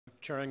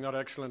chairing that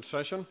excellent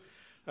session,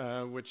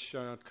 which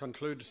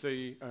concludes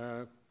the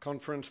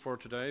conference for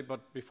today.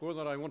 But before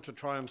that, I want to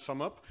try and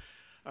sum up.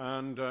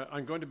 And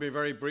I'm going to be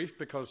very brief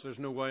because there's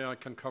no way I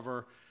can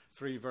cover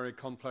three very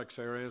complex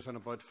areas in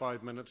about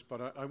 5 minutes.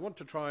 But I want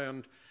to try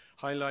and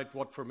highlight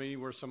what, for me,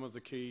 were some of the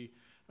key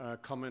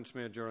comments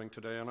made during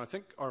today. And I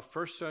think our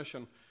first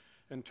session,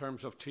 in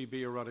terms of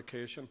TB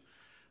eradication,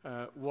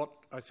 what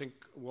I think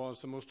was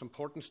the most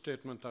important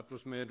statement that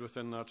was made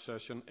within that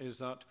session is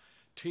that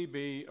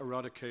TB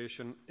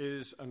eradication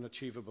is an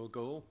achievable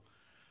goal.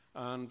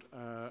 And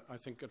I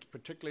think it's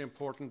particularly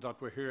important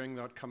that we're hearing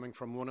that coming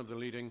from one of the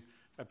leading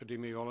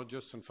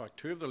epidemiologists, in fact,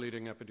 two of the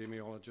leading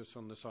epidemiologists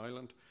on this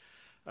island.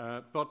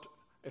 But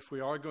if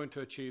we are going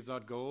to achieve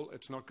that goal,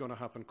 it's not going to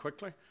happen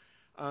quickly,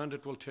 and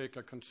it will take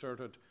a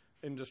concerted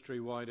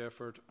industry-wide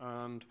effort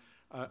and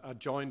a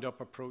joined-up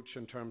approach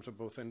in terms of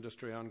both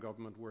industry and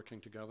government working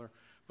together.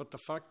 But the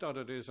fact that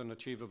it is an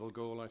achievable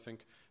goal, I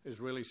think, is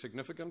really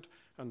significant,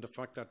 and the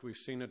fact that we've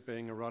seen it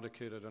being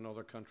eradicated in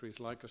other countries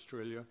like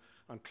Australia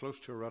and close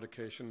to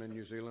eradication in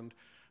New Zealand,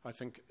 I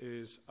think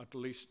is at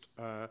least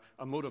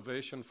a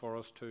motivation for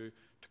us to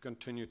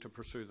continue to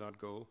pursue that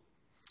goal.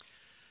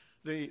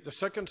 The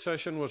second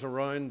session was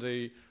around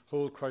the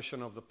whole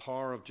question of the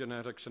power of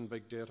genetics and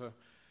big data.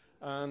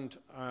 And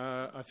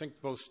I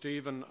think both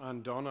Stephen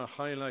and Donna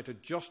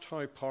highlighted just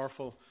how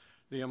powerful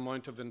the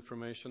amount of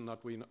information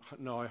that we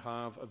now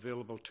have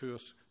available to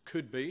us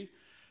could be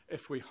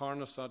if we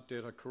harness that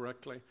data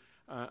correctly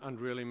and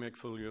really make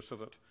full use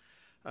of it.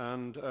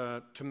 And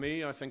to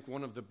me, I think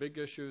one of the big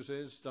issues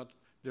is that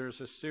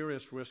there's a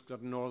serious risk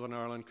that Northern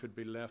Ireland could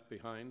be left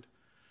behind.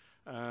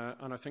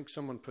 And I think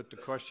someone put the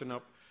question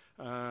up.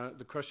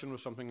 The question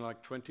was something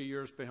like 20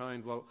 years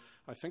behind. Well,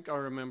 I think I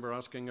remember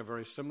asking a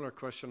very similar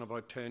question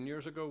about 10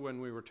 years ago when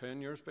we were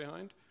 10 years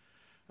behind.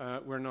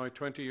 We're now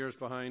 20 years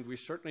behind. We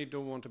certainly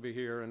don't want to be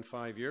here in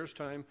 5 years'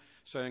 time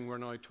saying we're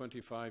now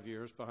 25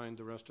 years behind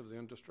the rest of the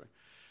industry.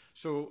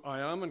 So I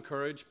am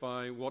encouraged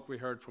by what we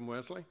heard from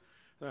Wesley,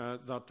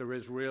 that there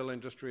is real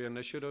industry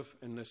initiative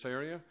in this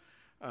area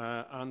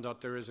and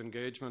that there is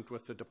engagement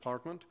with the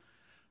department.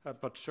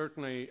 But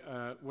certainly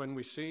when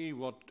we see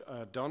what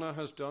Donna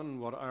has done,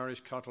 what Irish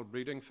Cattle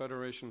Breeding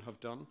Federation have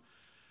done,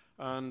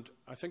 and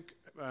I think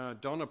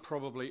Donna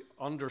probably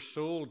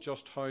undersold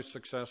just how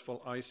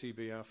successful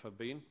ICBF have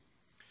been.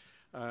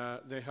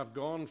 They have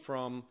gone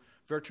from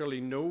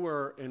virtually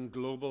nowhere in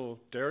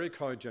global dairy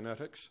cow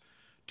genetics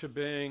to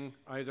being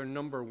either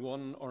number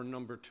 1 or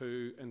number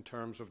 2 in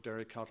terms of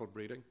dairy cattle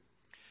breeding.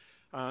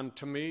 And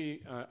to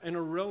me, in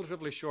a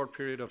relatively short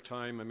period of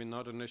time, I mean,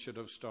 that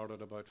initiative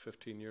started about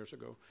 15 years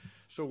ago.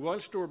 So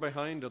whilst we're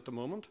behind at the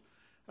moment,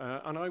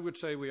 and I would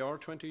say we are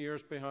 20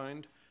 years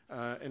behind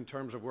in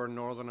terms of where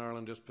Northern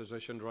Ireland is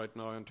positioned right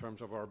now in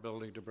terms of our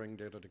ability to bring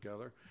data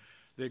together.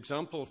 The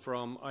example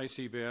from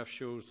ICBF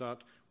shows that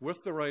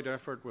with the right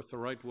effort, with the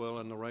right will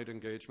and the right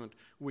engagement,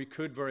 we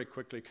could very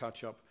quickly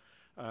catch up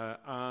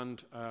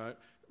and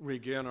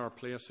regain our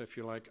place, if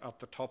you like, at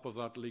the top of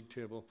that league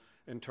table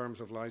in terms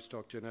of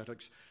livestock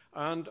genetics.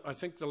 And I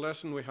think the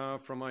lesson we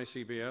have from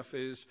ICBF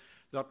is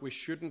that we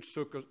shouldn't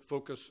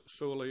focus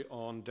solely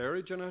on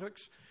dairy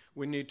genetics.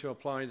 We need to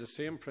apply the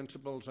same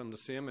principles and the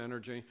same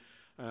energy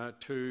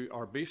to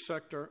our beef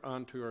sector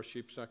and to our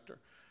sheep sector.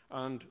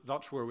 And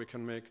that's where we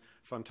can make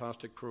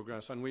fantastic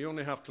progress. And we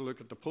only have to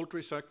look at the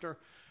poultry sector,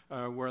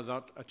 where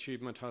that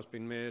achievement has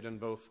been made in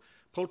both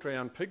poultry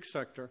and pig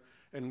sector,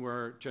 and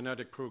where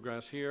genetic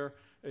progress here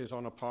is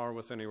on a par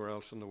with anywhere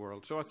else in the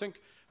world. So I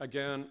think,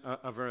 again,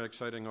 a very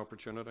exciting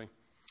opportunity.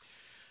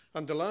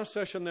 And the last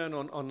session then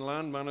on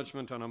land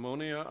management and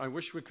ammonia, I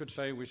wish we could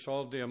say we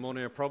solved the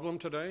ammonia problem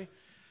today.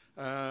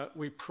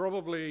 We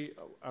probably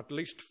at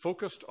least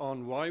focused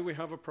on why we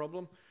have a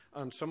problem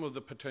and some of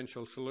the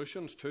potential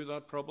solutions to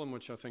that problem,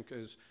 which I think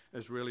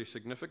is really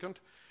significant.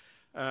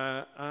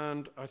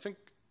 And I think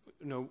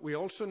we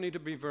also need to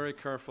be very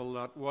careful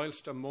that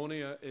whilst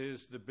ammonia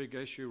is the big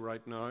issue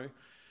right now,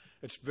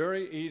 it's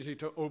very easy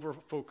to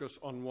over-focus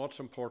on what's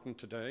important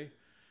today.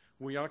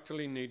 We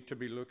actually need to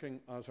be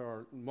looking, as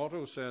our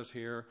motto says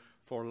here,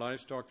 for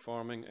livestock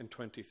farming in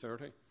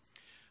 2030.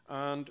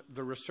 And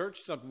the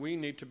research that we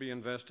need to be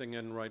investing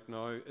in right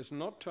now is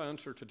not to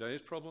answer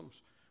today's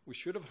problems. We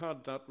should have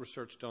had that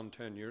research done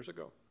 10 years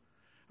ago.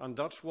 And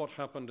that's what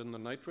happened in the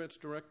nitrates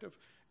directive.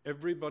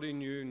 Everybody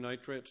knew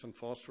nitrates and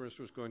phosphorus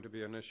was going to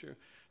be an issue.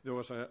 There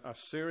was a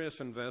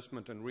serious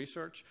investment in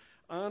research,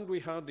 and we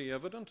had the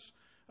evidence,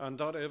 and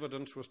that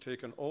evidence was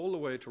taken all the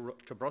way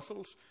to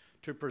Brussels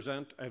to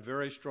present a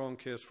very strong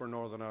case for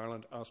Northern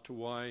Ireland as to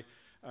why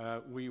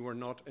we were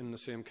not in the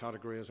same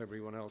category as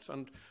everyone else,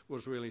 and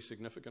was really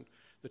significant.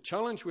 The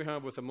challenge we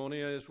have with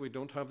ammonia is we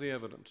don't have the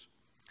evidence,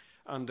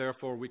 and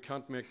therefore we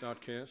can't make that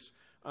case.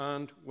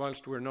 And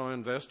whilst we're now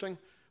investing,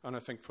 and I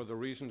think for the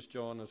reasons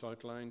John has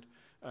outlined,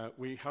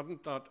 we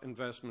hadn't that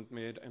investment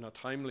made in a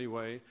timely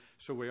way,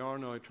 so we are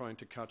now trying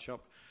to catch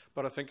up.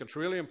 But I think it's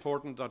really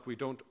important that we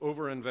don't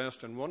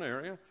overinvest in one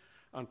area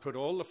and put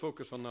all the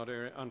focus on that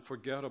area and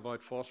forget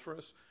about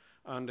phosphorus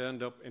and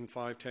end up in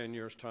 5-10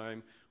 years'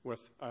 time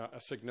with a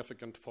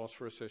significant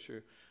phosphorus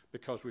issue,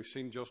 because we've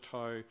seen just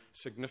how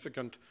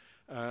significant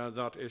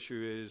that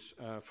issue is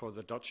for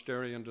the Dutch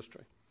dairy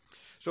industry.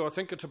 So I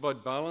think it's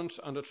about balance,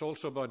 and it's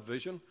also about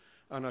vision,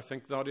 and I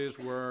think that is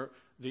where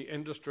the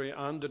industry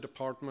and the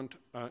department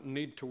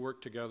need to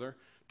work together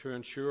to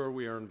ensure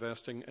we are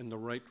investing in the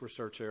right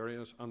research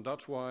areas, and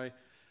that's why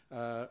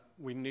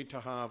we need to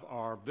have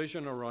our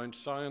vision around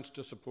science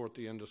to support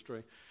the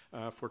industry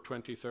for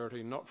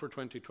 2030, not for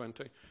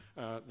 2020.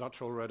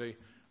 That's already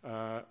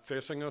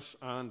facing us,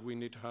 and we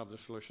need to have the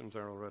solutions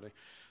there already.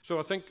 So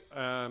I think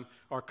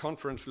our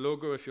conference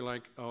logo, if you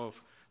like,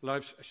 of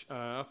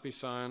AFBI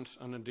Science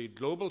and indeed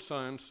global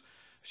science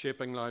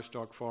shaping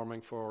livestock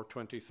farming for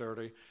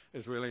 2030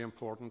 is really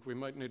important. We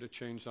might need to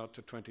change that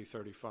to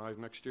 2035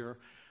 next year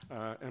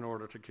in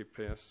order to keep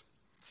pace.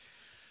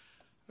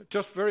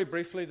 Just very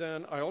briefly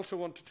then, I also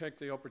want to take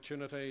the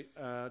opportunity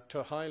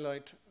to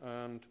highlight,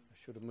 and I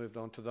should have moved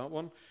on to that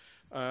one,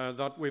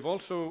 that we've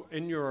also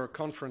in your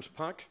conference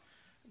pack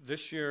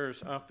this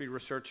year's AFBI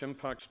Research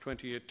Impacts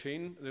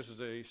 2018. This is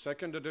the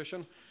second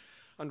edition.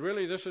 And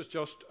really this is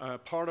just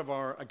part of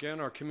our, again,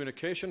 our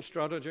communication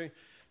strategy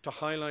to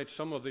highlight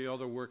some of the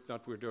other work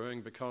that we're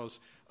doing, because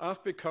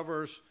AFBI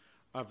covers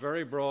a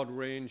very broad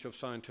range of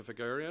scientific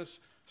areas.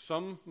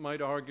 Some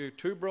might argue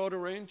too broad a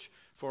range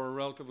for a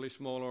relatively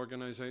small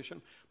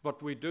organisation,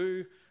 but we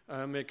do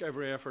make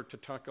every effort to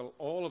tackle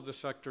all of the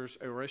sectors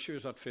or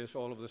issues that face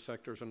all of the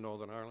sectors in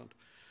Northern Ireland.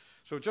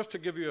 So just to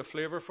give you a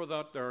flavour for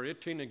that, there are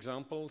 18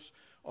 examples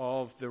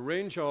of the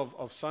range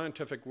of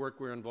scientific work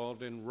we're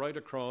involved in right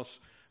across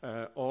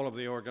all of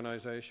the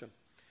organisation.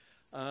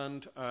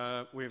 And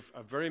we've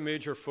a very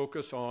major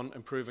focus on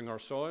improving our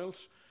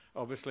soils.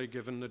 Obviously,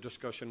 given the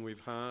discussion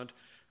we've had,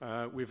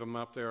 we've a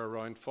map there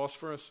around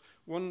phosphorus.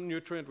 One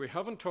nutrient we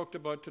haven't talked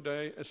about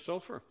today is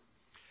sulphur.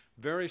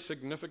 Very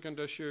significant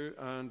issue,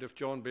 and if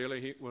John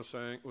Bailey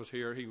was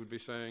here, he would be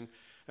saying,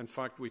 in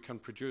fact, we can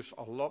produce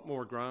a lot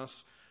more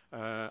grass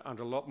and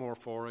a lot more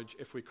forage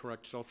if we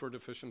correct sulphur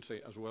deficiency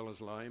as well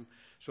as lime.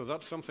 So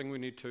that's something we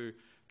need to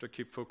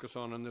keep focus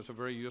on, and there's a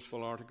very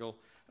useful article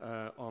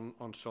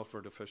on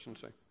sulphur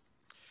deficiency.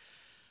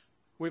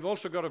 We've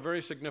also got a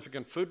very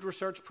significant food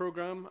research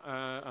programme,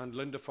 and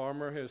Linda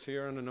Farmer is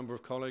here and a number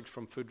of colleagues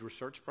from Food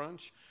Research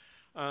Branch.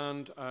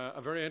 And a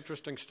very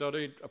interesting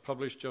study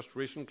published just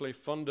recently,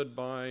 funded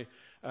by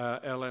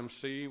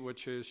LMC,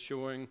 which is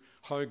showing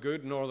how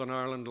good Northern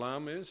Ireland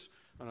lamb is.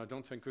 And I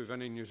don't think we've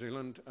any New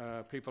Zealand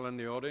people in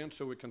the audience,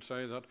 so we can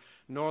say that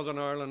Northern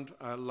Ireland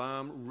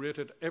lamb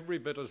rated every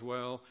bit as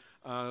well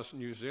as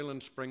New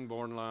Zealand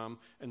spring-born lamb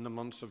in the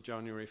months of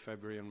January,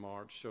 February and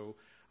March. So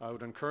I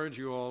would encourage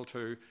you all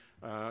to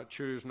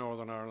choose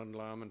Northern Ireland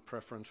lamb in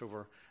preference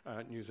over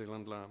New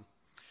Zealand lamb.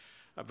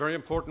 Very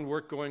important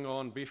work going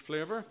on beef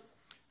flavour.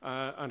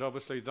 And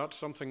obviously that's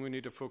something we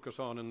need to focus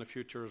on in the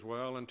future as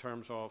well in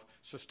terms of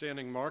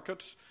sustaining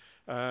markets.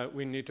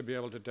 We need to be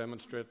able to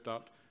demonstrate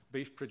that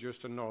beef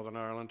produced in Northern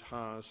Ireland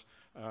has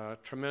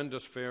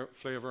tremendous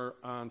flavour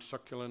and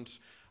succulence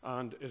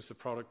and is the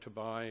product to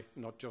buy,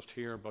 not just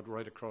here, but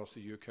right across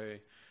the UK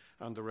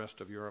and the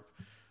rest of Europe.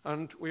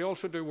 And we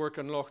also do work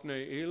in Lough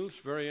Neagh eels.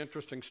 Very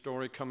interesting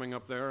story coming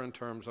up there in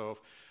terms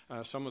of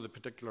some of the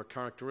particular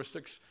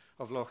characteristics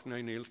of Lough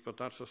Neagh eels, but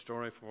that's a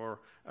story for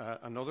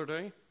another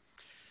day.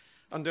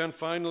 And then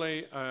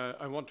finally,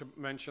 I want to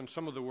mention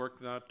some of the work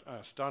that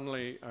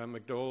Stanley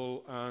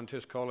McDowell and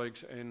his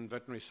colleagues in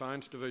Veterinary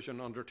Science Division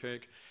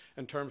undertake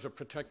in terms of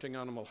protecting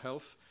animal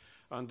health.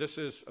 And this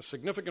is a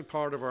significant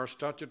part of our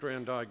statutory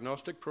and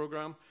diagnostic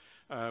programme,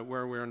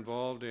 where we're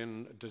involved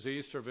in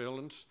disease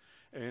surveillance,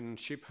 in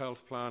sheep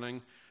health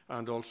planning,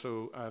 and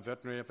also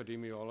veterinary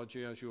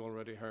epidemiology, as you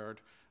already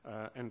heard,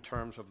 in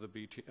terms of the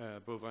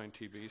bovine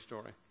TB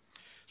story.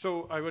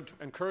 So I would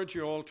encourage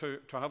you all to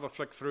have a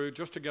flick through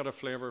just to get a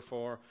flavour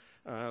for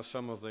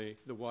some of the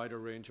wider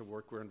range of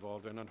work we're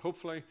involved in. And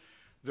hopefully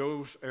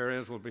those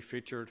areas will be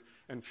featured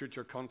in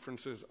future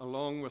conferences,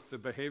 along with the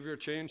behaviour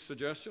change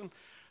suggestion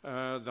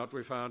that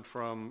we've had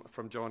from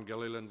John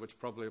Gilliland, which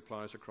probably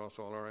applies across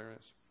all our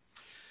areas.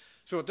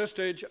 So at this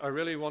stage, I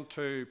really want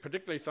to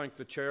particularly thank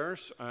the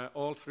chairs.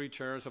 All three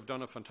chairs have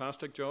done a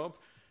fantastic job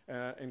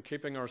in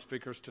keeping our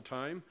speakers to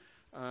time.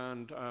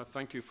 And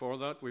thank you for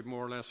that. We've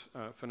more or less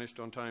finished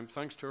on time.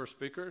 Thanks to our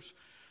speakers,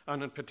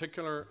 and in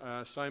particular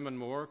Simon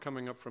Moore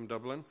coming up from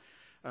Dublin.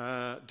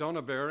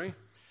 Donna Berry,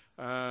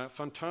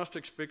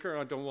 fantastic speaker.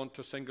 I don't want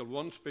to single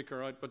one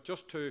speaker out, but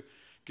just to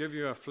give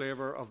you a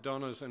flavour of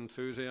Donna's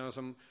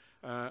enthusiasm,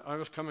 I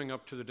was coming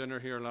up to the dinner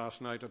here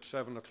last night at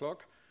 7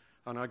 o'clock,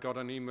 and I got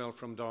an email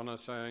from Donna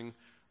saying,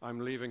 I'm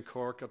leaving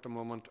Cork at the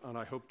moment and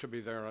I hope to be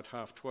there at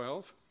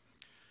 12:30.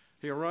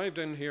 He arrived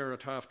in here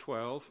at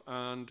 12:30,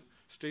 and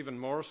Stephen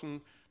Morrison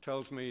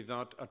tells me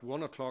that at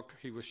 1 o'clock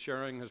he was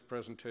sharing his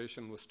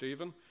presentation with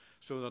Stephen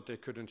so that they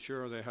could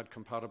ensure they had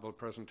compatible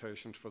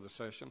presentations for the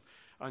session.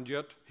 And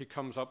yet he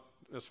comes up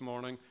this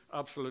morning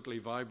absolutely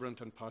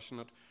vibrant and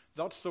passionate.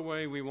 That's the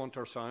way we want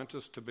our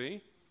scientists to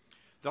be.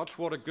 That's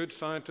what a good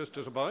scientist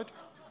is about.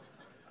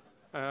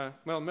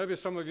 Well, maybe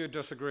some of you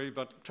disagree,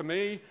 but to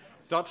me,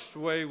 that's the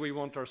way we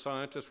want our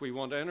scientists. We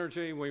want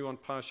energy, we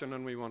want passion,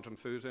 and we want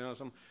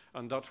enthusiasm,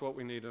 and that's what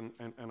we need in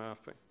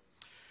AFBI.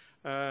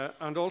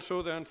 And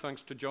also then,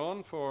 thanks to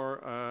John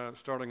for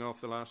starting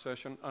off the last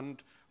session,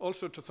 and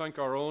also to thank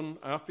our own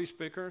AFBI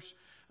speakers,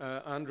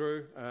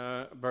 Andrew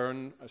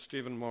Byrne,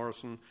 Stephen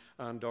Morrison,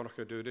 and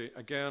Donncha Doody,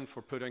 again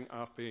for putting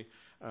AFBI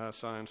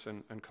science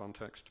in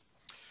context.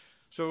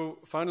 So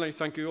finally,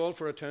 thank you all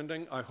for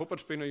attending. I hope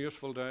it's been a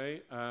useful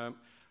day.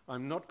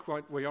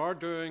 We are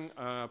doing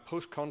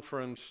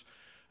post-conference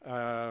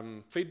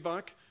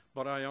feedback,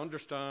 but I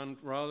understand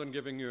rather than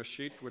giving you a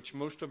sheet, which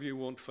most of you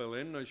won't fill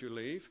in as you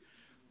leave,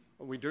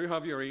 we do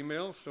have your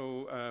email,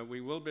 so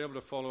we will be able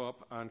to follow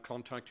up and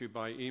contact you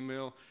by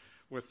email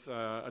with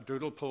a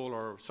doodle poll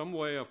or some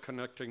way of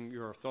connecting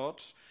your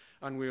thoughts.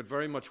 And we would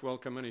very much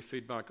welcome any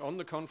feedback on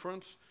the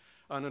conference,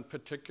 and in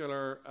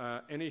particular,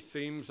 any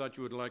themes that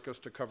you would like us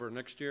to cover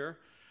next year.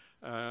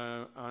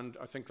 And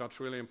I think that's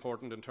really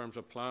important in terms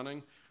of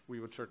planning. We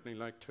would certainly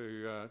like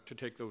to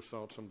take those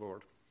thoughts on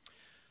board.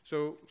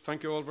 So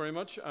thank you all very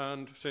much,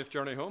 and safe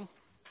journey home.